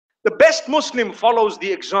The best Muslim follows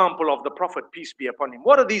the example of the Prophet, peace be upon him.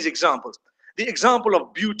 What are these examples? The example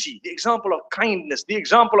of beauty, the example of kindness, the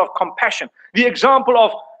example of compassion, the example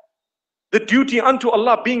of the duty unto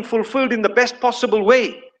Allah being fulfilled in the best possible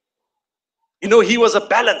way. You know, he was a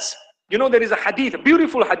balance. You know, there is a hadith, a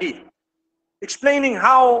beautiful hadith, explaining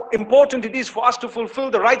how important it is for us to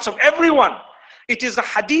fulfill the rights of everyone. It is a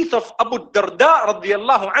hadith of Abu Darda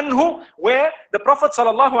radiyallahu anhu, where the Prophet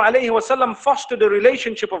sallallahu alayhi wasallam fostered a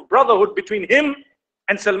relationship of brotherhood between him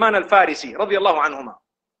and Salman al-Farisi radiyallahu anhuma.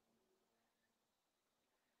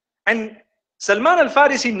 And Salman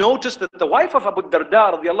al-Farisi noticed that the wife of Abu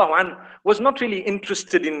Darda radiyallahu anhu was not really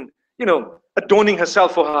interested in, you know, adorning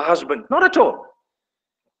herself for her husband. Not at all.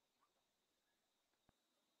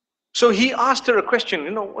 So he asked her a question,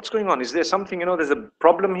 you know, what's going on? Is there something, you know, there's a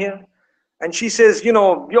problem here? And she says, you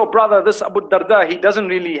know, your brother, this Abu Darda, he doesn't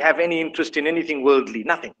really have any interest in anything worldly,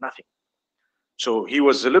 nothing. So he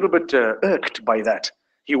was a little bit irked by that.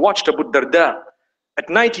 He watched Abu Darda. At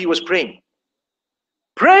night he was praying.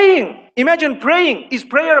 Praying! Imagine praying. Is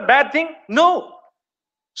prayer a bad thing? No.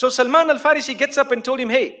 So Salman al-Farisi gets up and told him,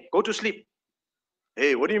 hey, go to sleep.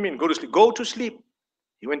 Hey, what do you mean, go to sleep? Go to sleep.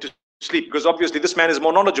 He went to sleep because obviously this man is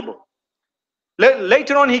more knowledgeable.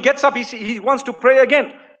 Later on he gets up, he wants to pray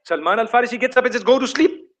again. Salman al-Farisi gets up and says, go to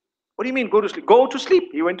sleep. What do you mean, go to sleep? Go to sleep.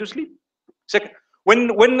 He went to sleep. Second, when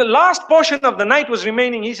the last portion of the night was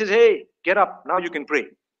remaining, he says, hey, get up, now you can pray.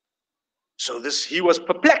 So he was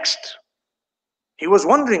perplexed. He was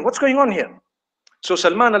wondering, what's going on here? So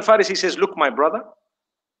Salman al-Farisi says, look, my brother,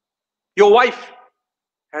 your wife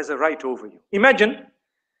has a right over you. Imagine,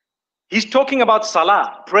 he's talking about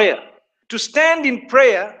salah, prayer. To stand in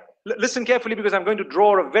prayer, listen carefully because I'm going to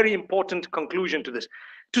draw a very important conclusion to this.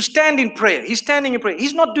 To stand in prayer, he's standing in prayer.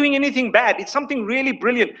 He's not doing anything bad. It's something really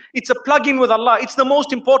brilliant. It's a plug-in with Allah. It's the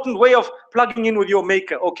most important way of plugging in with your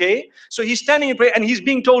maker, okay? So he's standing in prayer and he's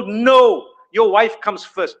being told, no, your wife comes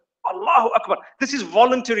first. Allahu Akbar. This is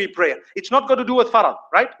voluntary prayer. It's not got to do with farad,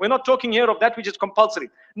 right? We're not talking here of that which is compulsory.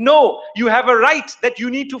 No, you have a right that you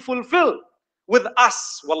need to fulfill with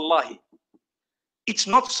us, wallahi. It's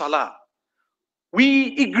not salah.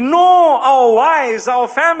 We ignore our wives, our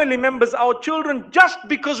family members, our children just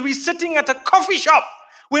because we're sitting at a coffee shop.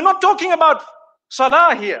 We're not talking about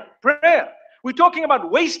salah here, prayer. We're talking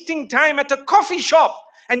about wasting time at a coffee shop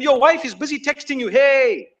and your wife is busy texting you,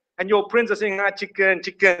 hey, and your friends are saying,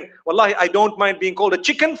 chicken. Wallahi, I don't mind being called a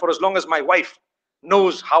chicken for as long as my wife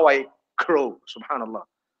knows how I crow, subhanallah.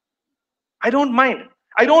 I don't mind.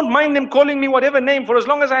 I don't mind them calling me whatever name for as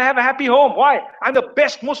long as I have a happy home. Why? I'm the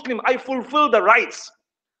best Muslim. I fulfill the rights.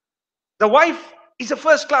 The wife is a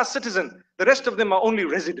first-class citizen. The rest of them are only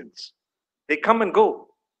residents. They come and go.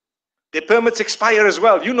 Their permits expire as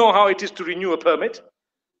well. You know how it is to renew a permit.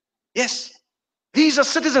 Yes. These are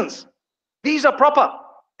citizens. These are proper.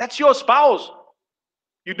 That's your spouse.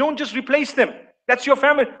 You don't just replace them. That's your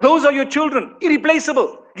family. Those are your children.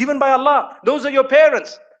 Irreplaceable. Given by Allah. Those are your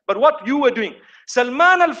parents. But what you were doing.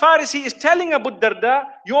 Salman al-Farisi is telling Abu Darda,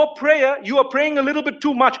 your prayer, you are praying a little bit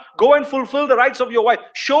too much. Go and fulfill the rights of your wife.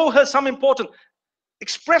 Show her some importance.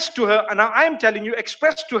 Express to her, and now I am telling you,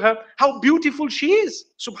 express to her how beautiful she is.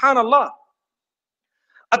 Subhanallah.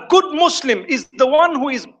 A good Muslim is the one who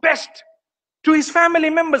is best to his family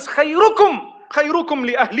members. Khayrukum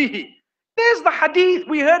li ahlihi. There's the hadith.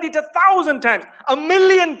 We heard it 1,000 times,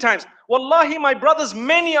 1,000,000 times. Wallahi, my brothers,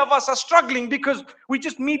 many of us are struggling because we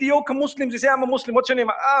just mediocre Muslims. You say, I'm a Muslim. What's your name?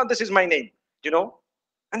 Ah, this is my name. You know?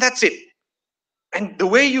 And that's it. And the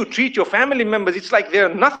way you treat your family members, it's like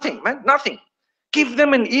they're nothing, man. Nothing. Give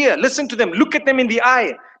them an ear. Listen to them. Look at them in the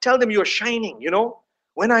eye. Tell them you're shining, you know?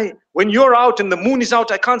 When you're out and the moon is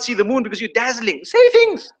out, I can't see the moon because you're dazzling. Say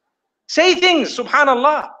things. Say things.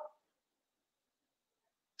 Subhanallah.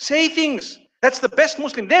 Say things. That's the best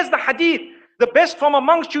Muslim. There's the hadith. The best from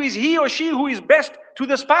amongst you is he or she who is best to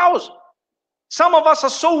the spouse. Some of us are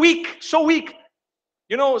so weak, so weak.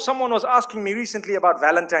 You know, someone was asking me recently about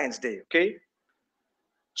Valentine's Day, okay?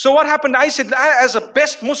 So what happened? I said, as a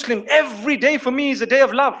best Muslim, every day for me is a day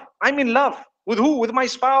of love. I'm in love. With who? With my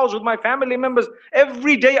spouse, with my family members.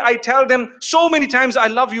 Every day I tell them so many times, I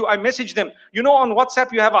love you. I message them. You know, on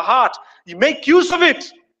WhatsApp, you have a heart. You make use of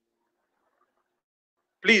it.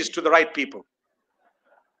 Please, to the right people.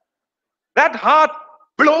 That heart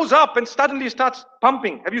blows up and suddenly starts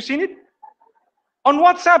pumping. Have you seen it? On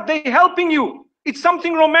WhatsApp, they're helping you. It's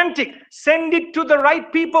something romantic. Send it to the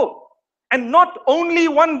right people. And not only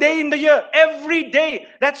one day in the year, every day.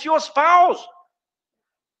 That's your spouse.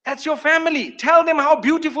 That's your family. Tell them how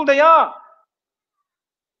beautiful they are.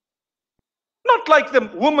 Not like the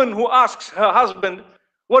woman who asks her husband,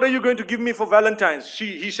 What are you going to give me for Valentine's?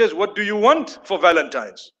 He says, what do you want for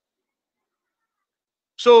Valentine's?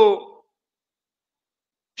 So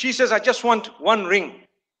she says, I just want one ring.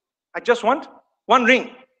 I just want one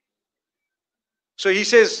ring. So he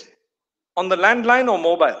says, on the landline or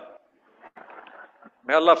mobile?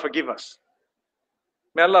 May Allah forgive us.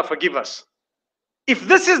 May Allah forgive us. If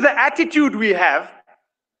this is the attitude we have,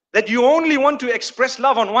 that you only want to express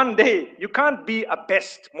love on one day, you can't be a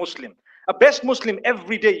best Muslim. A best Muslim,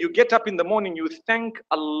 every day you get up in the morning, you thank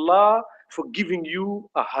Allah for giving you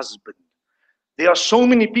a husband. There are so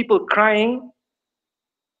many people crying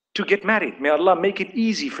to get married. May Allah make it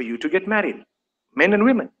easy for you to get married, men and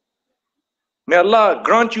women. May Allah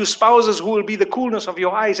grant you spouses who will be the coolness of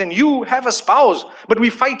your eyes. And you have a spouse, but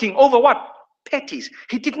we're fighting over what? Petties.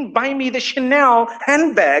 He didn't buy me the Chanel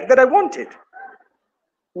handbag that I wanted.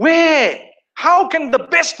 Where? How can the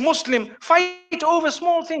best Muslim fight over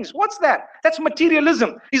small things? What's that? That's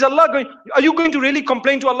materialism. Is Allah going, are you going to really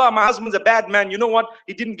complain to Allah, my husband's a bad man, you know what?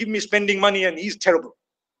 He didn't give me spending money and he's terrible.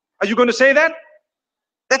 Are you going to say that?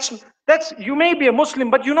 That's you may be a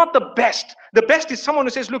Muslim, but you're not the best. The best is someone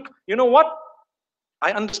who says, look, you know what?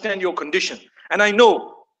 I understand your condition and I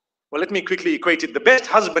know. Well, let me quickly equate it. The best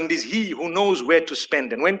husband is he who knows where to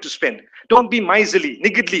spend and when to spend. Don't be miserly,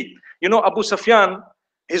 niggardly. You know, Abu Sufyan,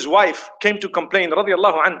 his wife, came to complain,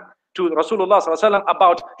 radiallahu anhu, to Rasulullah sallallahu alaihi wasallam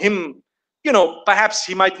about him. You know, perhaps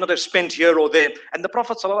he might not have spent here or there. And the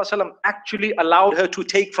Prophet sallallahu alaihi wasallam actually allowed her to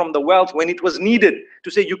take from the wealth when it was needed, to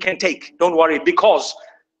say, you can take, don't worry, because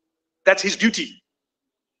that's his duty.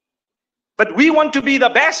 But we want to be the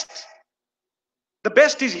best. The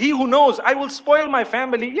best is he who knows, I will spoil my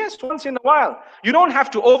family, yes, once in a while. You don't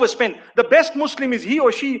have to overspend. The best Muslim is he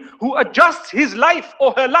or she who adjusts his life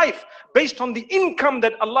or her life based on the income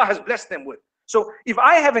that Allah has blessed them with. So if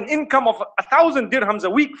I have an income of 1,000 dirhams a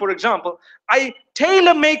week, for example, I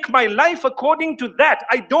tailor make my life according to that.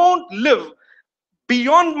 I don't live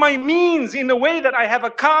beyond my means in a way that I have a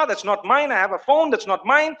car that's not mine, I have a phone that's not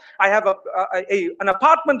mine, I have an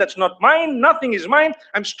apartment that's not mine, nothing is mine.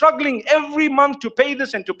 I'm struggling every month to pay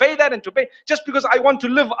this and to pay that and to pay, just because I want to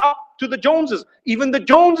live up to the Joneses. Even the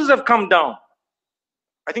Joneses have come down.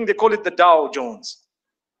 I think they call it the Dow Jones.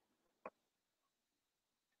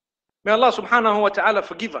 May Allah subhanahu wa ta'ala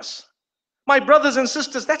forgive us. My brothers and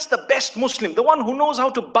sisters, that's the best Muslim, the one who knows how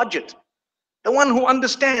to budget. The one who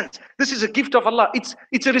understands this is a gift of Allah.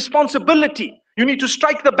 It's a responsibility. You need to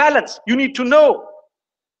strike the balance. You need to know.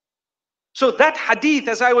 So that hadith,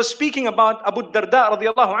 as I was speaking about Abu Darda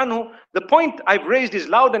radiallahu anhu, the point I've raised is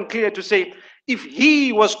loud and clear to say, if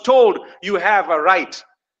he was told you have a right,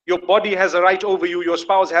 your body has a right over you, your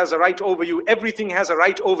spouse has a right over you, everything has a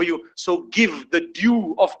right over you, so give the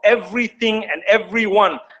due of everything and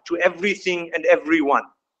everyone to everything and everyone.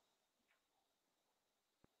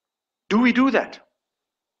 Do we do that?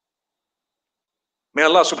 May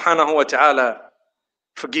Allah subhanahu wa ta'ala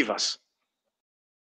forgive us.